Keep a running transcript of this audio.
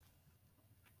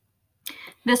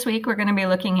This week, we're going to be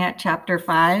looking at Chapter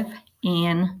 5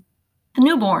 in the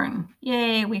newborn.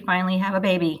 Yay, we finally have a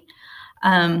baby.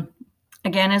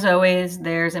 Again, as always,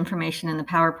 there's information in the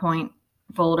PowerPoint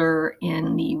folder,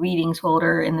 in the readings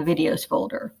folder, in the videos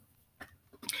folder.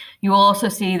 You will also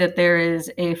see that there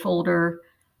is a folder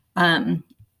that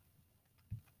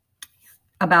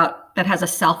has a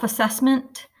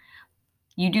self-assessment.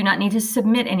 You do not need to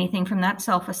submit anything from that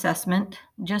self-assessment.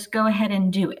 Just go ahead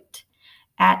and do it.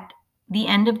 At the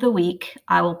end of the week,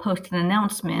 I will post an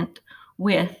announcement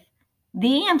with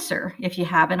the answer if you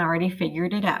haven't already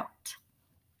figured it out.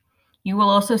 You will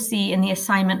also see in the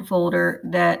assignment folder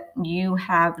that you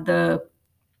have the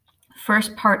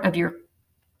first part of your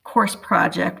course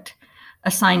project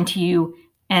assigned to you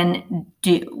and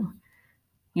due.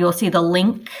 You'll see the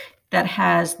link that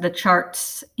has the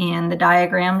charts and the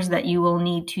diagrams that you will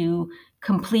need to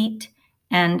complete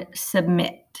and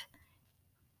submit.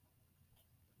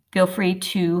 Feel free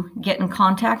to get in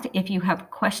contact if you have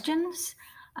questions.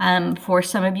 For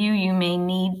some of you, you may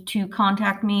need to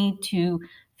contact me to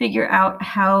figure out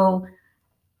how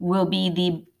will be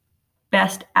the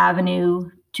best avenue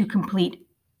to complete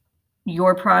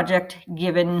your project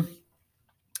given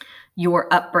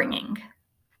your upbringing.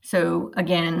 So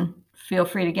again, feel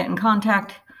free to get in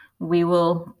contact. We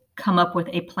will come up with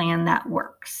a plan that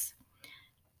works.